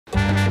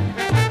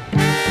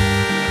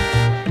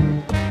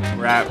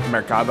at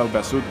Mercado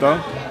Besuto,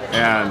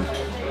 and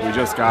we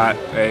just got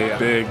a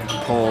big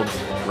pulled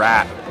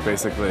rat,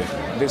 basically.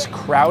 This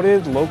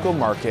crowded local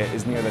market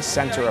is near the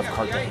center of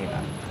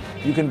Cartagena.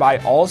 You can buy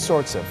all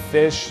sorts of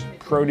fish,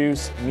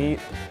 produce, meat,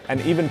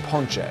 and even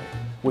ponche,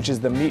 which is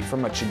the meat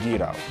from a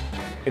chigiro.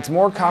 It's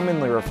more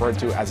commonly referred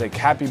to as a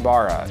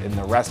capybara in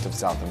the rest of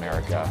South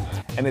America,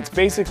 and it's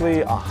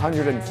basically a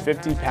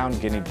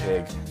 150-pound guinea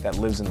pig that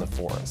lives in the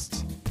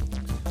forests.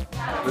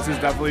 This is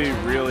definitely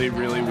really,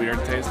 really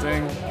weird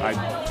tasting. I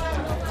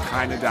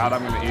kind of doubt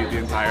I'm going to eat the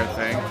entire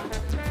thing.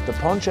 The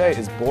ponche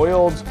is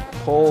boiled,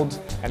 pulled,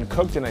 and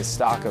cooked in a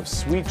stock of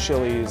sweet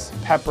chilies,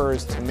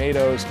 peppers,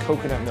 tomatoes,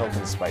 coconut milk,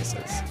 and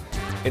spices.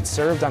 It's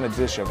served on a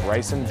dish of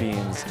rice and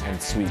beans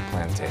and sweet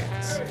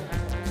plantains.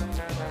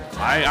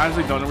 I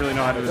honestly don't really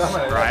know how to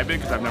describe it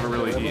because I've never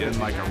really eaten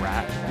like a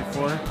rat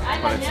before,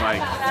 but it's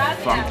like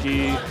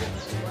funky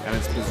and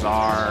it's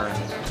bizarre.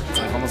 It's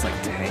like almost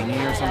like tangy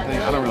or something.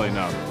 I don't really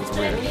know. It's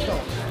weird. You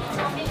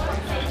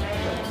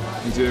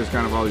can see there's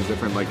kind of all these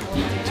different like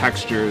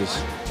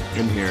textures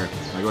in here.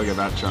 Like look at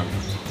that chunk.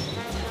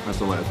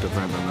 That's a lot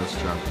different than this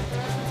chunk.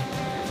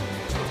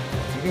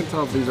 You can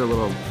tell if these are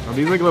little. Are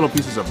these like little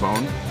pieces of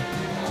bone?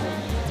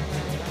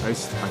 I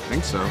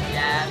think so.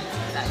 Yeah,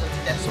 that looks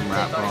definitely some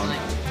rat bone.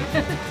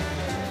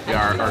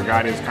 Yeah, our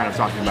guide is kind of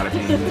talking about it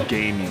being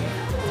gamey.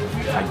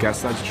 I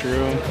guess that's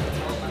true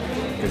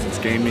because it's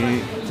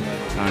gamey.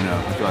 I don't know.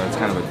 I feel like it's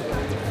kind of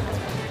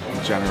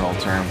a general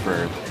term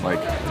for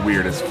like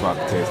weird as fuck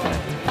tasting.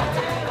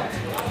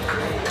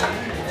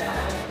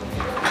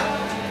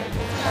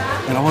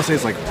 It almost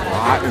tastes like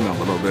rotten a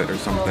little bit or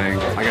something.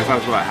 I guess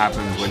that's what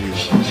happens when you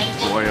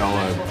boil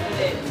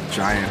a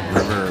giant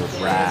river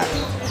rat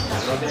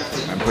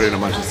and put in a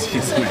bunch of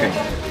seasoning.